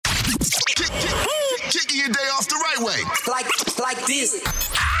your day off the right way. Like this.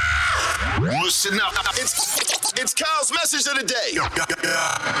 Listen up. It's Kyle's message of the day. You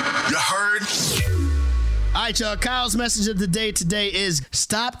heard? All right, y'all. Kyle's message of the day today is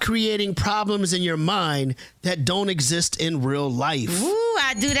stop creating problems in your mind that don't exist in real life. Ooh,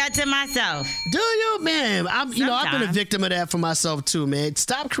 I do that to myself. Do you, man? I've been a victim of that for myself too, man.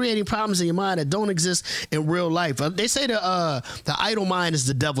 Stop creating problems in your mind that don't exist in real life. They say the idle mind is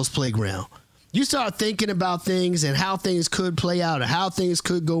the devil's playground. You start thinking about things and how things could play out and how things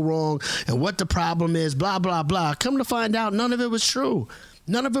could go wrong and what the problem is, blah, blah, blah. Come to find out, none of it was true.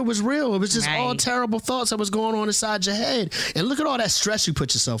 None of it was real. It was just all terrible thoughts that was going on inside your head. And look at all that stress you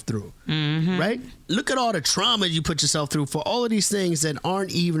put yourself through, right? Look at all the trauma you put yourself through for all of these things that aren't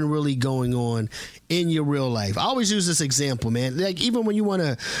even really going on in your real life. I always use this example, man. Like even when you want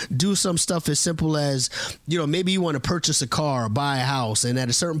to do some stuff as simple as, maybe you want to purchase a car or buy a house. And at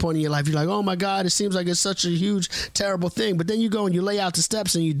a certain point in your life, you're like, oh my God, it seems like it's such a huge, terrible thing. But then you go and you lay out the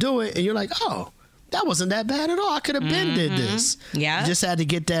steps and you do it and you're like, oh, that wasn't that bad at all. I could have been did this. Yeah. You just had to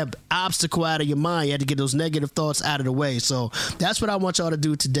get that obstacle out of your mind. You had to get those negative thoughts out of the way. So that's what I want y'all to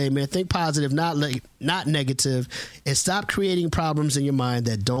do today, man. Think positive, not negative, and stop creating problems in your mind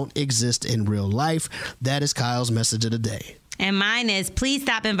that don't exist in real life. That is Kyle's message of the day. And mine is, please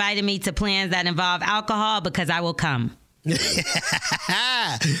stop inviting me to plans that involve alcohol because I will come. Rise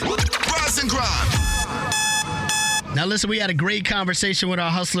and grind. Now, listen, we had a great conversation with our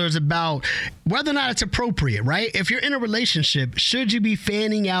hustlers about whether or not it's appropriate, right? If you're in a relationship, should you be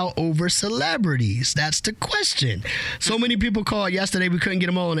fanning out over celebrities? That's the question. So many people called yesterday. We couldn't get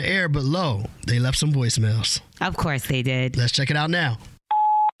them all on the air, but they left some voicemails. Of course they did. Let's check it out now.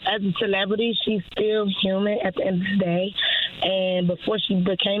 As a celebrity, she's still human at the end of the day. And before she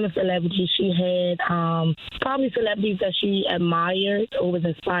became a celebrity, she had probably celebrities that she admired or was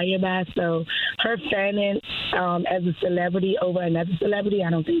inspired by. So her fanning as a celebrity over another celebrity,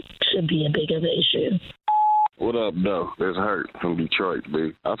 I don't think should be a big of an issue. What up, though? It's Hurt from Detroit,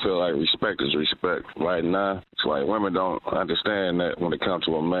 B. I feel like respect is respect. Right now, it's like women don't understand that when it comes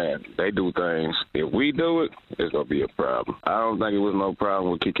to a man. They do things. If we do it, it's going to be a problem. I don't think it was no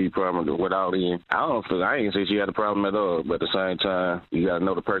problem with Kiki problem without him. I ain't say she had a problem at all, but at the same time, you got to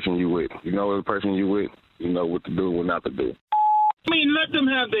know the person you with. You know the person you with, you know what to do and what not to do. I mean, let them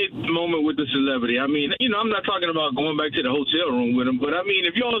have their moment with the celebrity. I mean, I'm not talking about going back to the hotel room with them, but I mean,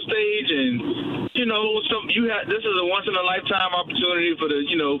 if you're on stage and, this is a once in a lifetime opportunity for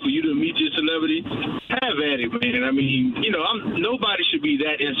you to meet your celebrity, have at it, man. I mean, nobody should be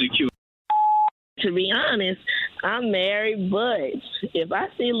that insecure. To be honest, I'm married, but if I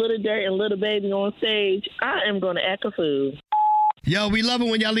see Little Dirt and Little Baby on stage, I am going to act a fool. Yo, we love it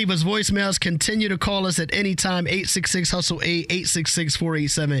when y'all leave us voicemails. Continue to call us at any time, 866-HUSTLE-8,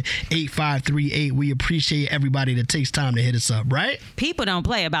 866-487-8538. We appreciate everybody that takes time to hit us up, right? People don't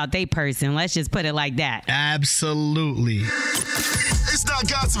play about their person. Let's just put it like that. Absolutely. It's not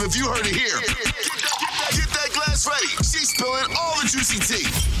gossip if you heard it here. Get that glass ready. She's spilling all the juicy tea.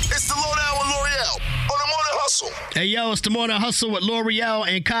 It's the Lowdown with L'Oreal on the Morning Hustle. Hey, yo, it's the Morning Hustle with L'Oreal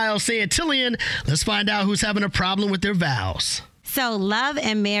and Kyle Santillian. Let's find out who's having a problem with their vows. So Love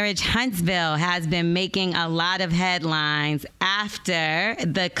and Marriage Huntsville has been making a lot of headlines after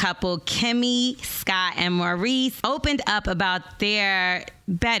the couple Kimmi, Scott, and Maurice opened up about their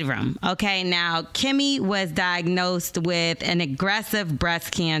bedroom. Okay, now Kimmi was diagnosed with an aggressive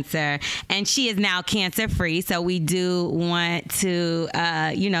breast cancer, and she is now cancer-free. So we do want to,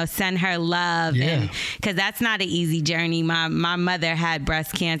 send her love, because that's not an easy journey. My mother had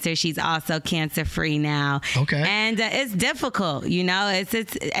breast cancer. She's also cancer-free now. Okay, and it's difficult.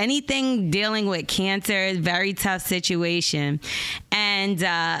 It's anything dealing with cancer is a very tough situation, and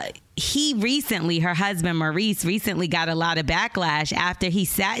her husband Maurice recently got a lot of backlash after he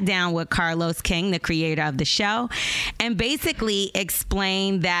sat down with Carlos King, the creator of the show, and basically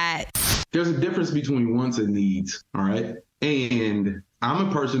explained that there's a difference between wants and needs, all right? And I'm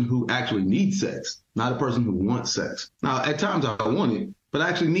a person who actually needs sex, not a person who wants sex. Now, at times I want it, but I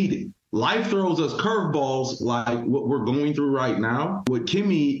actually need it. Life throws us curveballs like what we're going through right now. What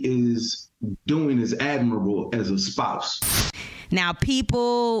Kimmi is doing is admirable as a spouse. Now,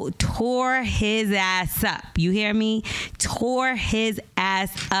 people tore his ass up. You hear me? Tore his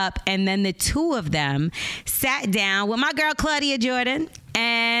ass up. And then the two of them sat down with my girl, Claudia Jordan,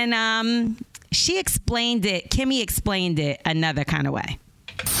 and she explained it. Kimmi explained it another kind of way.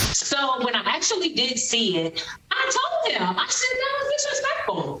 So when I actually did see it, I told him, I said, that was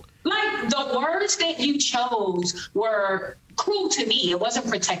disrespectful. Like, the words that you chose were cruel to me. It wasn't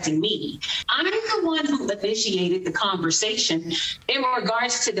protecting me. I'm the one who initiated the conversation in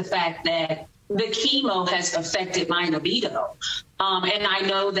regards to the fact that the chemo has affected my libido. And I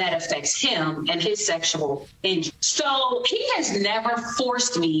know that affects him and his sexual injury. So he has never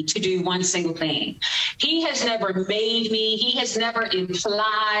forced me to do one single thing. He has never made me. He has never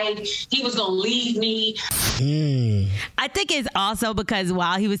implied he was going to leave me. I think it's also because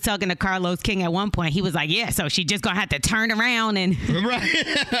while he was talking to Carlos King at one point, he was like, yeah, so she just going to have to turn around and... Right.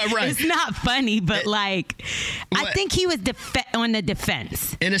 It's not funny, but like, I think he was on the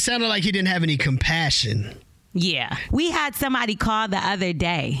defense. And it sounded like he didn't have any compassion. Yeah. We had somebody call the other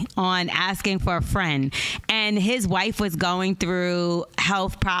day on asking for a friend, and his wife was going through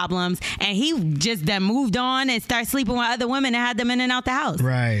health problems, and he just then moved on and started sleeping with other women and had them in and out the house.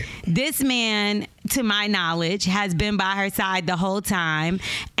 Right. This man, to my knowledge, has been by her side the whole time,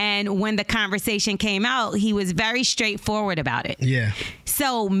 and when the conversation came out, he was very straightforward about it. Yeah.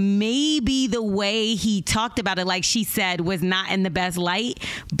 So maybe the way he talked about it, like she said, was not in the best light,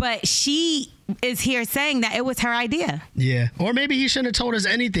 but she is here saying that it was her idea. Yeah. Or maybe he shouldn't have told us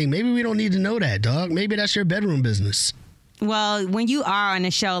anything. Maybe we don't need to know that, dog. Maybe that's your bedroom business. Well, when you are on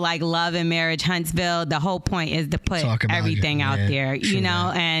a show like Love and Marriage Huntsville, the whole point is to put everything out there, you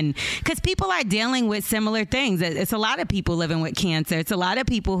know, and because people are dealing with similar things. It's a lot of people living with cancer. It's a lot of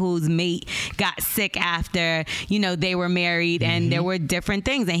people whose mate got sick after, you know, they were married, and there were different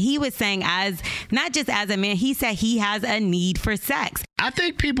things. And he was saying, as not just as a man, he said he has a need for sex. I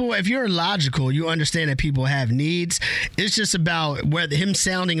think people, if you're logical, you understand that people have needs. It's just about whether him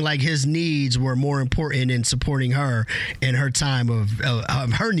sounding like his needs were more important in supporting her in her time of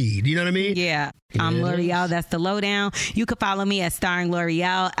her need. You know what I mean? Yeah. I'm L'Oreal. That's the lowdown. You can follow me at Starring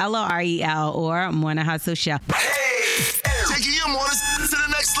L'Oreal, LOREL, or Morning Hustle Show. Hey, taking your mornings to the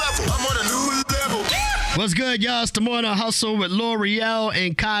next level. I'm on a new level. What's good, y'all? It's the Morning Hustle with L'Oreal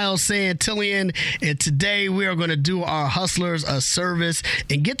and Kyle Santillian. And today we are going to do our hustlers a service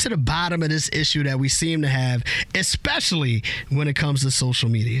and get to the bottom of this issue that we seem to have, especially when it comes to social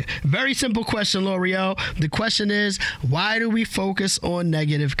media. Very simple question, L'Oreal. The question is, why do we focus on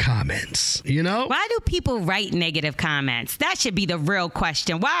negative comments? You know? Why do people write negative comments? That should be the real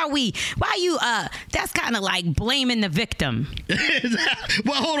question. That's kind of like blaming the victim.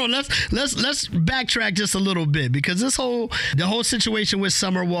 Well, hold on. Let's backtrack just a little bit, because the whole situation with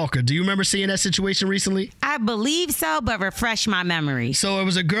Summer Walker. Do you remember seeing that situation recently? I believe so, but refresh my memory. So it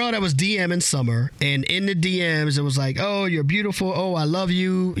was a girl that was DMing Summer, and in the DMs it was like, oh, you're beautiful, oh, I love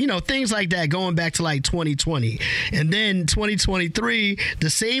you, you know, things like that, going back to like 2020. And then 2023,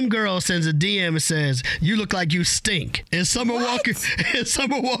 the same girl sends a DM and says, you look like you stink. And Summer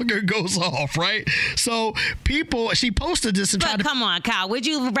Walker goes off, right? So she posted this and tried to... Come on, Kyle, would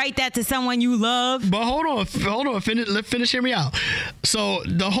you write that to someone you love? But hold on, finish, hear me out. So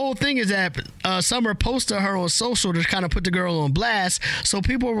the whole thing is that Summer posted her on social to kind of put the girl on blast. So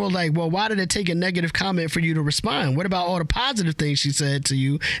people were like, well, why did it take a negative comment for you to respond? What about all the positive things she said to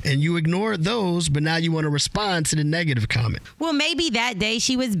you, and you ignored those, but now you want to respond to the negative comment? Well, maybe that day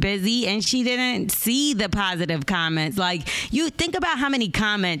she was busy and she didn't see the positive comments. Like, you think about how many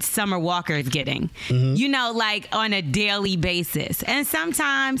comments Summer Walker is getting, you know, like on a daily basis. And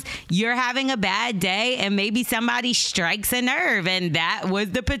sometimes you're having a bad day and maybe somebody strikes a nerve, and that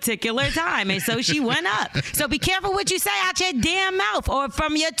was the particular time, and so she went up. So be careful what you say out your damn mouth or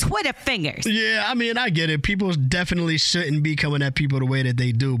from your Twitter fingers. Yeah, I mean, I get it. People definitely shouldn't be coming at people the way that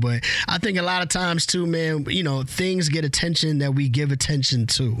they do, but I think a lot of times too, man, you know, things get attention that we give attention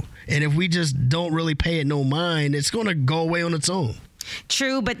to, and if we just don't really pay it no mind, it's gonna go away on its own.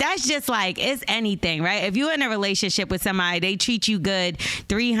 True, but that's just like, it's anything, right? If you're in a relationship with somebody, they treat you good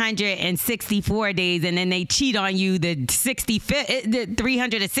 364 days, and then they cheat on you the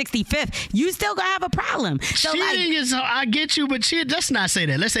 365th, you still gonna have a problem. So cheating is, I get you, but let's not say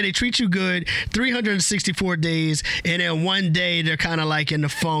that. Let's say they treat you good 364 days, and then one day they're kind of like in the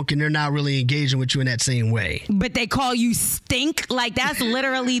funk and they're not really engaging with you in that same way. But they call you stink? Like, that's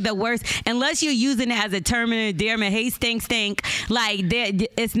literally the worst. Unless you're using it as a term of endearment, hey, stink, like,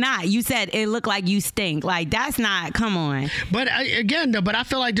 it's not. You said it looked like you stink. Like, that's not, come on. But but I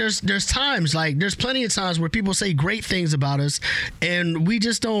feel like there's times, like there's plenty of times where people say great things about us and we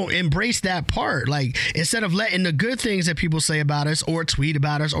just don't embrace that part. Like, instead of letting the good things that people say about us or tweet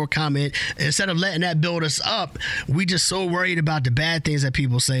about us or comment, instead of letting that build us up, we just so worried about the bad things that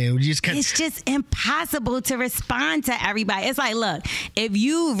people say. And it's just impossible to respond to everybody. It's like, look, if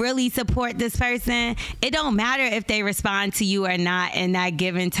you really support this person, it don't matter if they respond to you or not in that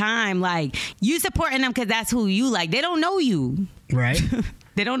given time. Like, you supporting them because that's who you like. They don't know you. Right.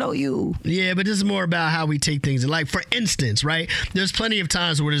 They don't know you. Yeah, but this is more about how we take things. Like, for instance, right? There's plenty of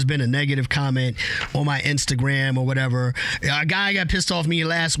times where there's been a negative comment on my Instagram or whatever. A guy got pissed off me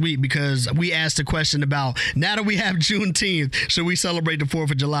last week because we asked a question about, now that we have Juneteenth, should we celebrate the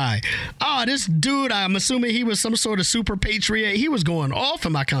 4th of July? Oh, this dude, I'm assuming he was some sort of super patriot. He was going off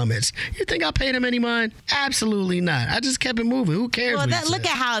in my comments. You think I paid him any mind? Absolutely not. I just kept it moving. Who cares? Well, look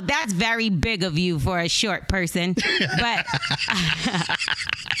at how that's very big of you for a short person. But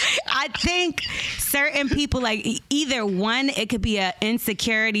I think certain people, like, either one, it could be an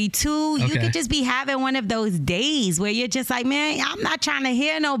insecurity. Two, you could just be having one of those days where you're just like, man, I'm not trying to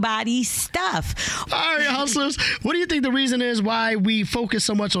hear nobody's stuff. All right, hustlers, what do you think the reason is why we focus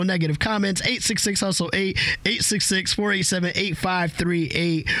so much on negative comments? 866-HUSTLE-8,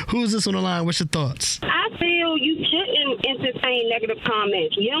 866-487-8538. Who's this on the line? What's your thoughts? I feel you shouldn't entertain negative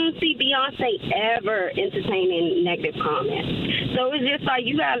comments. You don't see Beyonce ever entertaining negative comments. So it's just like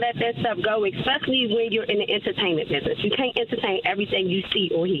you gotta let that stuff go, especially when you're in the entertainment business. You can't entertain everything you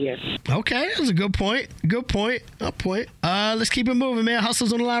see or hear. Okay, that's a good point. Good point. Let's keep it moving, man.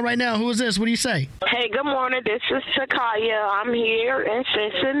 Hustle's on the line right now. Who is this? What do you say? Hey, good morning. This is Takaya. I'm here in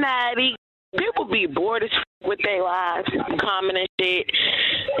Cincinnati. People be bored as with their lives, commenting shit,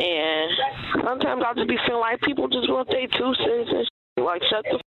 and sometimes I just be feeling like people just want their 2 cents and shit. Like, shut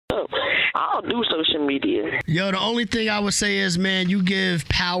the up. I don't do social media. Yo, the only thing I would say is, man, you give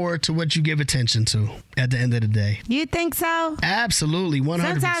power to what you give attention to at the end of the day. You think so? Absolutely, 100%.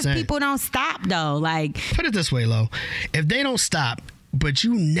 Sometimes people don't stop, though. Like, put it this way, Lo. If they don't stop, but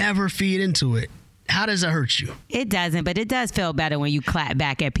you never feed into it, how does it hurt you? It doesn't, but it does feel better when you clap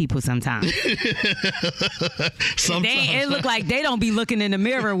back at people sometimes. It look like they don't be looking in the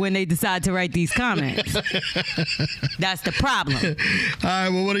mirror when they decide to write these comments. That's the problem. All right,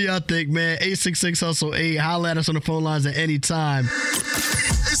 well, what do y'all think, man? 866-HUSTLE-8. Holla at us on the phone lines at any time.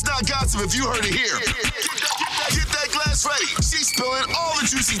 It's not gossip if you heard it here. Get that glass ready. She's spilling all the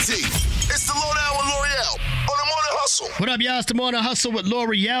juicy tea. It's the Lowdown with L'Oreal on the Morning Hustle. What up, y'all? It's the Morning Hustle with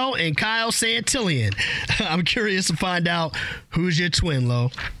L'Oreal and Kyle Santillian. I'm curious to find out who's your twin, Lo.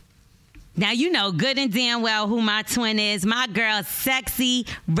 Now, you know good and damn well who my twin is. My girl, Sexy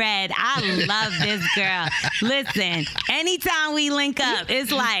Red. I love this girl. Listen, anytime we link up, it's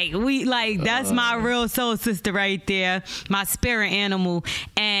like, that's my real soul sister right there, my spirit animal,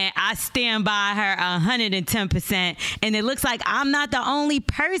 and I stand by her 110%. And it looks like I'm not the only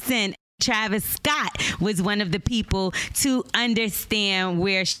person. Travis Scott was one of the people to understand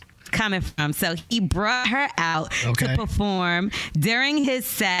where she's coming from. So he brought her out to perform during his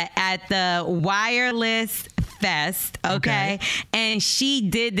set at the Wireless Fest, okay? And she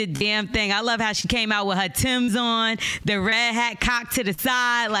did the damn thing. I love how she came out with her Timbs on, the red hat cocked to the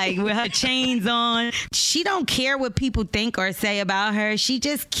side, like with her chains on. She don't care what people think or say about her. She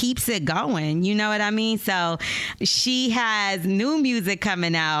just keeps it going. You know what I mean? So she has new music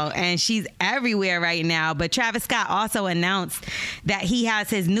coming out and she's everywhere right now. But Travis Scott also announced that he has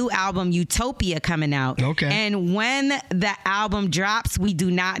his new album Utopia coming out. And when the album drops, we do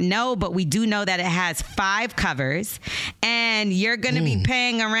not know, but we do know that it has 5 covers. And you're going to be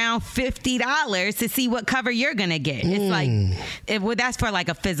paying around $50 to see what cover you're going to get. It's like, that's for like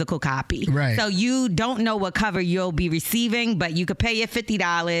a physical copy. Right. So you don't know what cover you'll be receiving, but you could pay your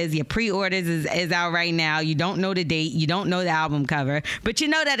 $50. Your pre-orders is out right now. You don't know the date. You don't know the album cover, but you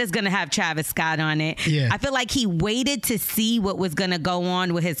know that it's going to have Travis Scott on it. Yeah. I feel like he waited to see what was going to go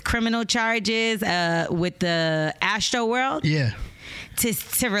on with his criminal charges with the Astro World. Yeah.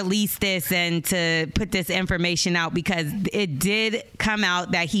 To release this and to put this information out, because it did come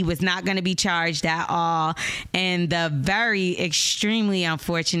out that he was not going to be charged at all in the very extremely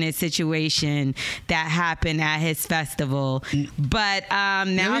unfortunate situation that happened at his festival. But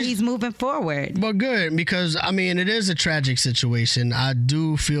now he's moving forward. Well, good, because I mean, it is a tragic situation. I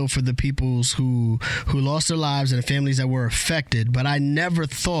do feel for the peoples who lost their lives and the families that were affected, but I never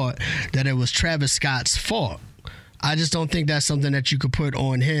thought that it was Travis Scott's fault. I just don't think that's something that you could put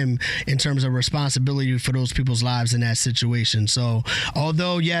on him in terms of responsibility for those people's lives in that situation. So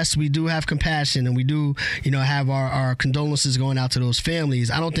although, yes, we do have compassion and we do, have our condolences going out to those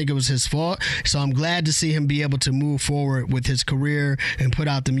families, I don't think it was his fault. So I'm glad to see him be able to move forward with his career and put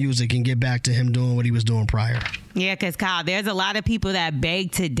out the music and get back to him doing what he was doing prior. Yeah, because, Kyle, there's a lot of people that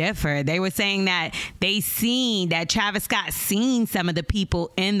beg to differ. They were saying that that Travis Scott seen some of the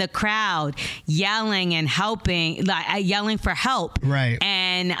people in the crowd yelling and helping, yelling for help. Right.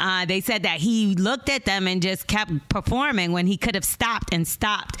 And they said that he looked at them and just kept performing when he could have stopped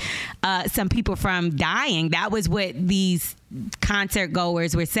some people from dying. That was what these concert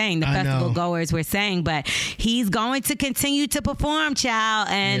goers were saying, the festival goers were saying. But he's going to continue to perform, child.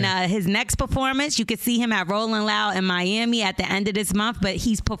 And his next performance, you can see him at Rolling Loud in Miami at the end of this month. But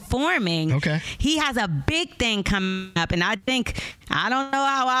he's performing. Okay. He has a big thing coming up. And I don't know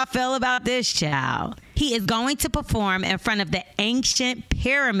how I feel about this, child. He is going to perform in front of the ancient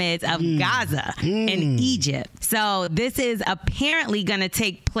pyramids of Gaza in Egypt. So this is apparently going to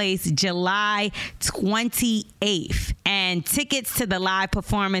take place July 28th. And tickets to the live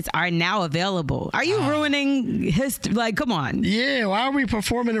performance are now available. Are you ruining history? Like, come on. Yeah, why are we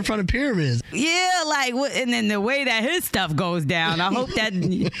performing in front of pyramids? Yeah, like, and then the way that his stuff goes down, I hope that...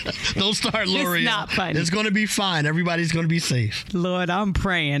 Don't start, L'Oreal. It's not funny. It's going to be fine. Everybody's going to be safe. Lord, I'm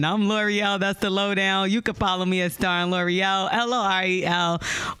praying. I'm L'Oreal. That's the lowdown. You can follow me at Star and L'Oreal, L'Orel,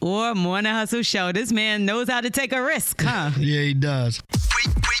 or Morning Hustle Show. This man knows how to take a risk, huh? Yeah, he does.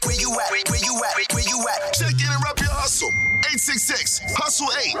 Where you at? Where you at? Where you at? Check in and rep your hustle.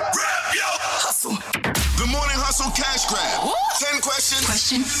 866-HUSTLE-8. Rep your hustle. The Morning Hustle Cash Grab. 10 questions.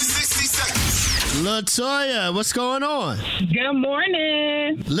 60 seconds. LaToya, what's going on? Good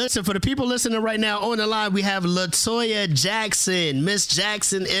morning. Listen, for the people listening right now on the line, we have LaToya Jackson. Miss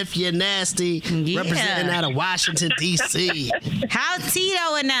Jackson, if you're nasty, representing out of Washington, D.C. How's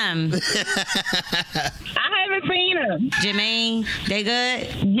Tito and them? I haven't seen them. Jermaine, they good?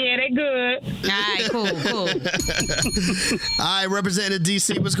 Yeah, they good. All right, cool. All right, representing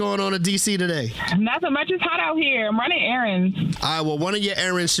D.C., what's going on in D.C. today? Not so much. It's hot out here. I'm running errands. All right, well, one of your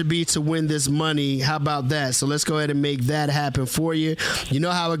errands should be to win this money. How about that? So let's go ahead and make that happen for you. You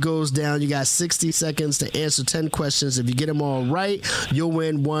know how it goes down. You got 60 seconds to answer 10 questions. If you get them all right, you'll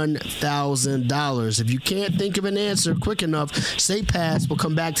win $1,000. If you can't think of an answer quick enough, say pass. We'll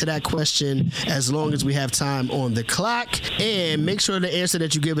come back to that question as long as we have time on the clock. And make sure the answer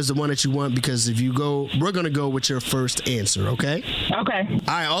that you give is the one that you want, because if you go, we're going to go with your first answer, okay? Okay. All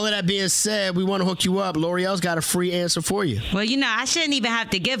right, all of that being said, we want to hook you up. L'Oreal's got a free answer for you. Well, I shouldn't even have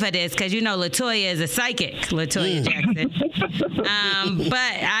to give her this, because LaToya is a psychic, LaToya Jackson. But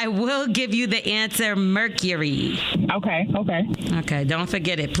I will give you the answer, Mercury. Okay, don't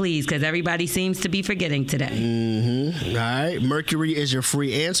forget it, please, because everybody seems to be forgetting today. All right, Mercury is your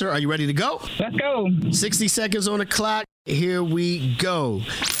free answer. Are you ready to go? Let's go. 60 seconds on the clock. Here we go.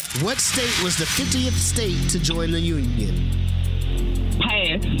 What state was the 50th state to join the Union?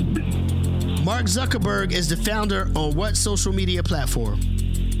 Pass. Mark Zuckerberg is the founder on what social media platform?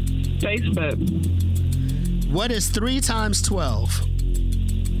 Facebook. What is 3 times 12?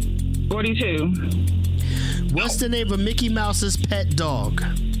 42. What's the name of Mickey Mouse's pet dog?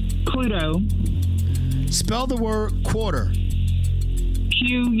 Pluto. Spell the word quarter. Quarter.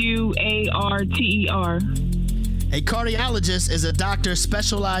 A cardiologist is a doctor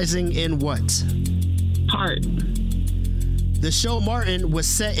specializing in what? Heart. The show Martin was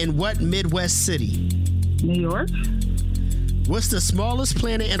set in what Midwest city? New York. What's the smallest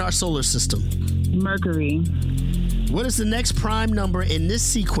planet in our solar system? Mercury. What is the next prime number in this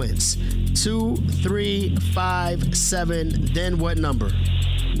sequence? 2, 3, 5, 7, then what number?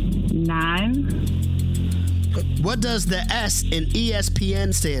 9. What does the S in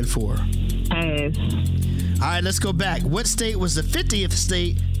ESPN stand for? Pass. All right, let's go back. What state was the 50th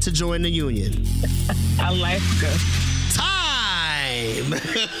state to join the Union? Alaska. Time! Girl,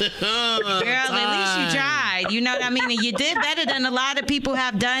 at least you tried. You know what I mean? And you did better than a lot of people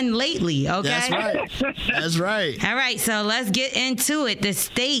have done lately, okay? That's right. All right, so let's get into it. The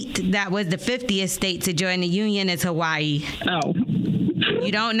state that was the 50th state to join the Union is Hawaii. Oh.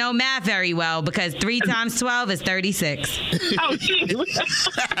 You don't know math very well, because 3 times 12 is 36. Oh, geez.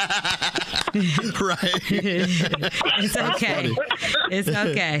 Right. It's okay. It's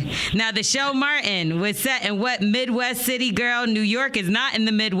okay. Now, the show Martin was set in what Midwest city, girl? New York is not in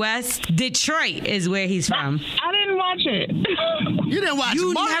the Midwest. Detroit is where he's from. I didn't watch it. You didn't watch Martin?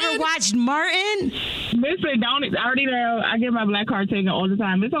 You never watched Martin? Listen, don't. I already know. I get my black card taken all the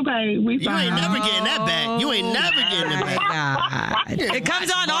time. It's okay. We fine. You ain't never getting that back. You ain't never getting it back. It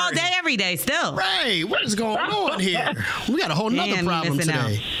comes on all day, every day, still. Right. What is going on here? We got a whole nother problem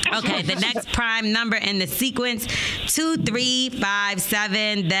today. Okay, the next prime number in the sequence, 2, 3, 5,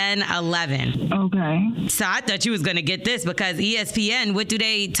 7, then 11. Okay. So I thought you was going to get this, because ESPN, what do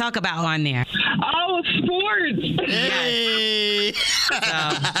they talk about on there? Oh, sports. Hey. So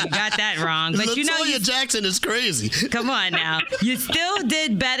you got that wrong. But LaToya Jackson is crazy. Come on now. You still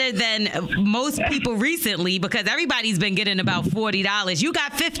did better than most people recently, because everybody's been getting about $40. You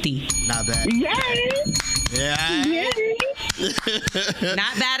got $50. Not bad. Yay. Yeah. Yay.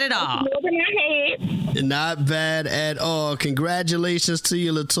 Not bad at all. Not bad at all. Congratulations to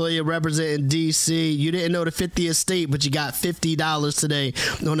you, LaToya, representing D.C. You didn't know the 50th state, but you got $50 today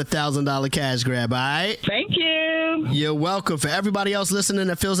on a $1,000 cash grab, all right? Thank you. You're welcome. For everybody else listening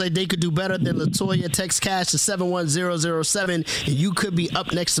that feels like they could do better than LaToya, text cash to 71007, and you could be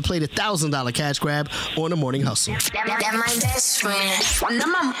up next to play the $1,000 cash grab on The Morning Hustle. That my best friend. One of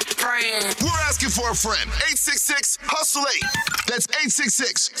my friends. We're asking for a friend. 866-HUSTLE-8. That's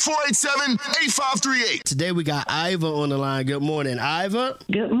 866-487-8538. Today we got Iva on the line. Good morning, Iva.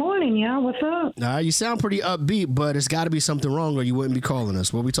 Good morning, y'all. What's up? You sound pretty upbeat, but it's got to be something wrong or you wouldn't be calling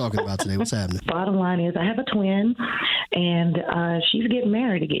us. What are we talking about today? What's happening? Bottom line is I have a twin, and she's getting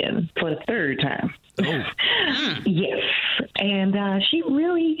married again for the third time. Oh. Yes. And she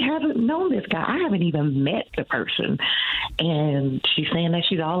really hasn't known this guy. I haven't even met the person. And she's saying that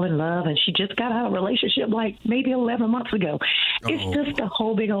she's all in love, and she just got out of a relationship like maybe 11 months ago. It's just a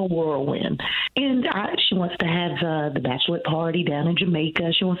whole big old whirlwind. And she wants to have the bachelorette party down in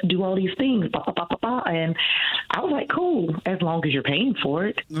Jamaica. She wants to do all these things. And I was like, cool, as long as you're paying for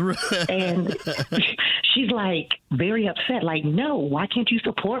it. And she's like very upset, like, no, why can't you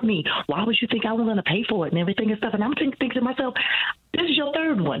support me? Why would you think I was going to pay for it and everything and stuff? And I'm thinking to myself, this is your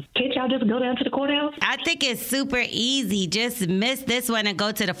third one. Can't y'all just go down to the courthouse? I think it's super easy. Just miss this one and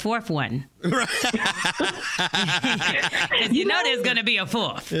go to the fourth one. you know there's going to be a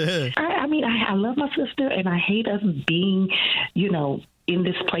fourth. I mean, I love my sister, and I hate us being, in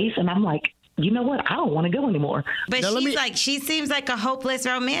this place. And I'm like, you know what? I don't want to go anymore. But she seems like a hopeless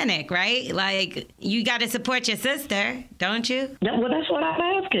romantic, right? Like, you got to support your sister, don't you? Well, that's what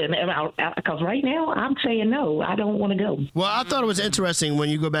I'm asking. Because right now, I'm saying no. I don't want to go. Well, I thought it was interesting when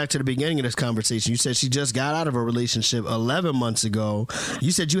you go back to the beginning of this conversation. You said she just got out of a relationship 11 months ago.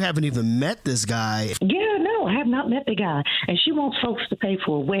 You said you haven't even met this guy. Yeah, no, I have not met the guy. And she wants folks to pay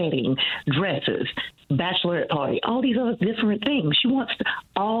for a wedding, dresses, bachelorette party, all these other different things. She wants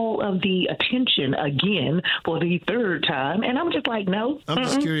all of the attention again for the third time. And I'm just like, no. I'm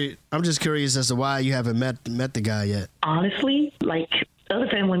just curious as to why you haven't met the guy yet. Honestly, like, other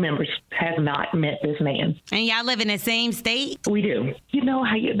family members have not met this man. And y'all live in the same state? We do. You know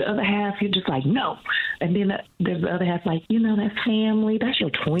how the other half, you're just like, no. And then there's the other half like, that's family. That's your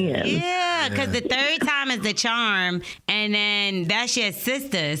twin. Yeah, because the third time is the charm, and then that's your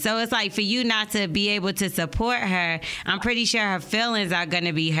sister. So it's like, for you not to be able to support her, I'm pretty sure her feelings are going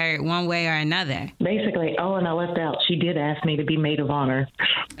to be hurt one way or another. Basically, and I left out, she did ask me to be maid of honor.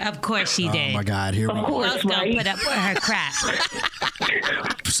 Of course she did. Oh, my God. Here we go. Who else gonna put up with her crap?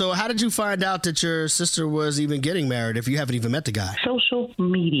 So how did you find out that your sister was even getting married if you haven't even met the guy? Social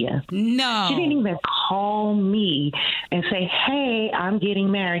media. No. She didn't even call me and say, hey, I'm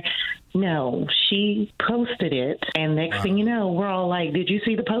getting married. No, she posted it, and next thing you know, we're all like, did you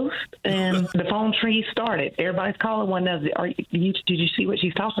see the post? And the phone tree started. Everybody's calling one of the, did you see what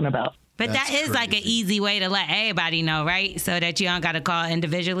she's talking about? But that is like an easy way to let everybody know, right? So that you don't got to call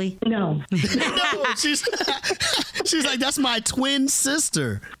individually? No. No, she's like, that's my twin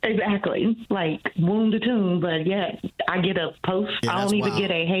sister. Exactly. Like, womb to tomb. But yeah, I get a post. Yeah, I don't even get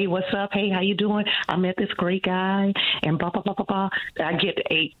a, hey, what's up? Hey, how you doing? I met this great guy. And blah, blah, blah, blah, blah. I get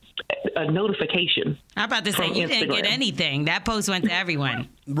a notification. I'm about to say, you didn't get anything. That post went to everyone.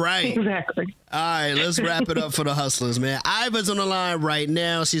 Right. Exactly. All right, let's wrap it up for the hustlers, man. Iva's on the line right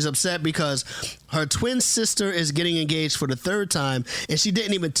now. She's upset because her twin sister is getting engaged for the third time, and she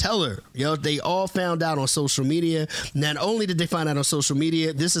didn't even tell her. They all found out on social media. Not only did they find out on social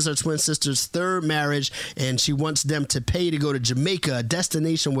media, this is her twin sister's third marriage, and she wants them to pay to go to Jamaica, a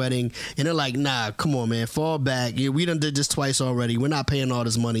destination wedding. And they're like, nah, come on, man, fall back. We done did this twice already. We're not paying all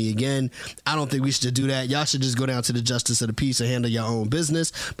this money again. I don't think we should do that. Y'all should just go down to the justice of the peace and handle your own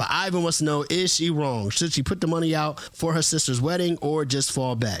business. But Iva wants to know, is she wrong? Should she put the money out for her sister's wedding or just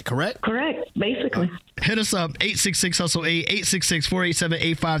fall back? Correct? Correct, basically. Hit us up, 866-HUSTLE-8,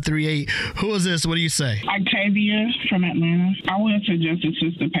 866-487-8538. Who is this? What do you say? Octavia from Atlanta. I would suggest the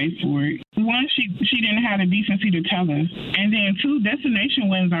sister pay for it. One, she didn't have the decency to tell us. And then two, destination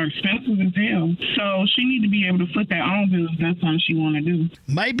weddings are expensive as hell. So she need to be able to foot that own bill if that's something she want to do.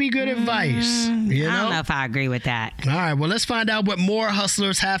 Might be good advice. I don't know if I agree with that. All right, well, let's find out what more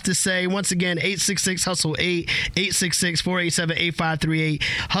hustlers have to say. Once again, 866-HUSTLE-8, 866-487-8538.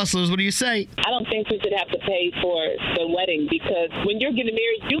 Hustlers, what do you say? I don't think she should have to pay for the wedding, because when you're getting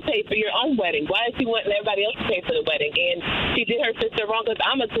married, you pay for your own wedding. Why is she wanting everybody else to pay for the wedding? And she did her sister wrong because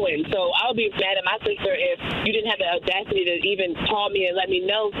I'm a twin. So I would be mad at my sister if you didn't have the audacity to even call me and let me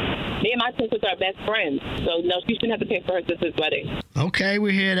know. Me and my sisters are best friends. So, no, she shouldn't have to pay for her sister's wedding. Okay,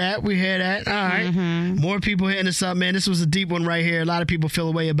 we hear that. All right. More people hitting us up, man. This was a deep one right here. A lot of people feel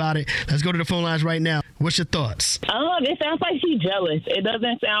a way about it. Let's go to the phone lines right now. What's your thoughts? It sounds like she's jealous. It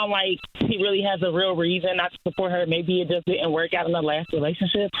doesn't sound like she really has a real reason not to support her. Maybe it just didn't work out in the last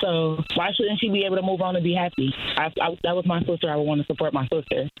relationship. So why shouldn't she be able to move on and be happy? That was my sister. I would want to support my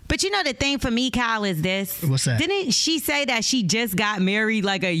sister. But you know the thing for me, Kyle, is this. What's that? Didn't she say that she just got married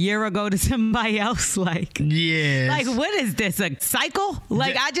like a year ago to somebody else? Like, yeah. Like, what is this, a cycle?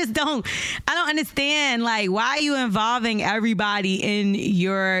 Like, I don't understand. Like, why are you involving everybody in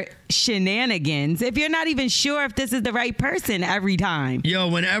your shenanigans if you're not even sure if this is the right person every time? Yo,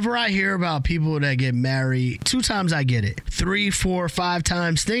 whenever I hear about people that get married, 2 times I get it. 3, 4, 5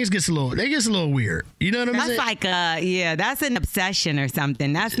 times, things gets a little weird. You know what I'm saying? That's like that's an obsession or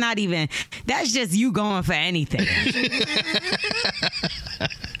something. That's not even, that's just you going for anything.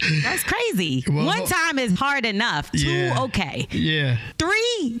 That's crazy. Well, 1 time is hard enough. 2, okay. Yeah.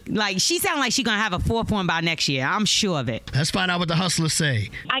 3, like, she sounds like she's gonna have a 4th one by next year. I'm sure of it. Let's find out what the hustlers say.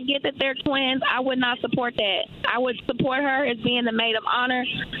 I get that they're twins. I would not support that. I would support her as being the maid of honor.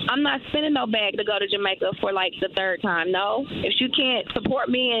 I'm not spending no bag to go to Jamaica for like the 3rd time. No. If you can't support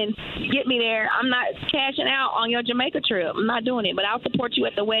me and get me there, I'm not cashing out on your Jamaica trip. I'm not doing it. But I'll support you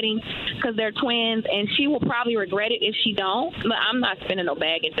at the wedding because they're twins, and she will probably regret it if she don't. But I'm not spending no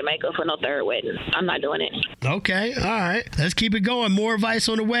bag in Jamaica for no 3rd wedding. I'm not doing it. Okay. All right. Let's keep it going. More advice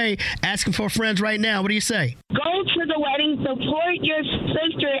on the way. Asking for friends right now. What do you say? Go to the wedding. Support your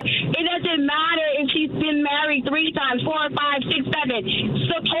sister. It doesn't matter if she's been married 3 times, 4, 5, 6, 7.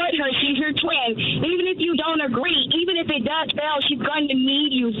 Support her. She's your twin. Even if you don't agree, even if it does fail, she's going to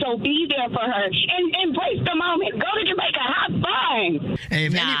need you. So be there for her and embrace the moment. Go to Jamaica. Have fun. Hey,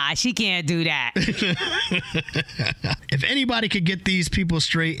 she can't do that. If anybody could get these people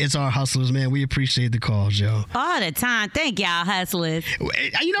straight, it's our hustlers, man. We appreciate the calls, yo. All the time. Thank y'all, hustlers.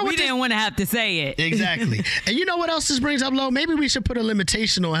 You know what? We didn't want to have to say it. Exactly. And you know what else this brings up, Lo? Maybe we should put a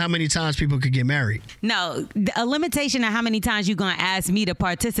limitation on how many times people could get married. No, a limitation on how many times you're going to ask me to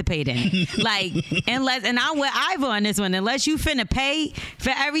participate in. Like, unless, and I'm with Ivor on this one, unless you finna pay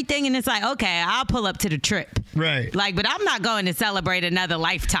for everything and it's like, okay, I'll pull up to the trip. Right. Like, but I'm not going to celebrate another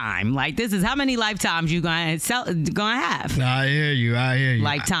lifetime. Like, this is how many lifetimes you going to have. I hear you.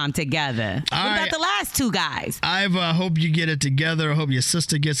 Lifetime together. What about the last 2 guys? I hope you get it together. I hope your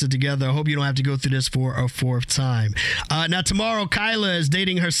sister gets it together. I hope you don't have to go through this for a 4th time. Now, tomorrow, Kyla is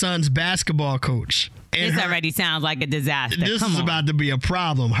dating her son's basketball coach. This already sounds like a disaster. This is about to be a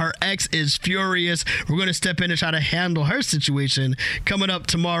problem. Her ex is furious. We're going to step in and try to handle her situation coming up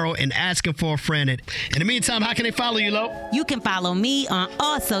tomorrow and asking for a friend. In the meantime, how can they follow you, Lo? You can follow me on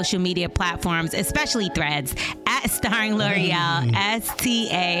all social media platforms, especially Threads, at Starring L'Oreal,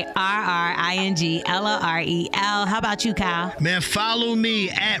 StarringLorel. How about you, Kyle? Man, follow me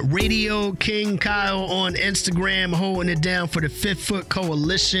at Radio King Kyle on Instagram, holding it down for the 5th Foot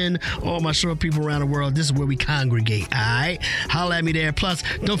Coalition. All my short people around the world. This is where we congregate, all right? Holla at me there. Plus,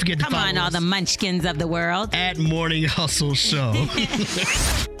 don't forget to follow us. Come on, all the munchkins of the world. At Morning Hustle Show.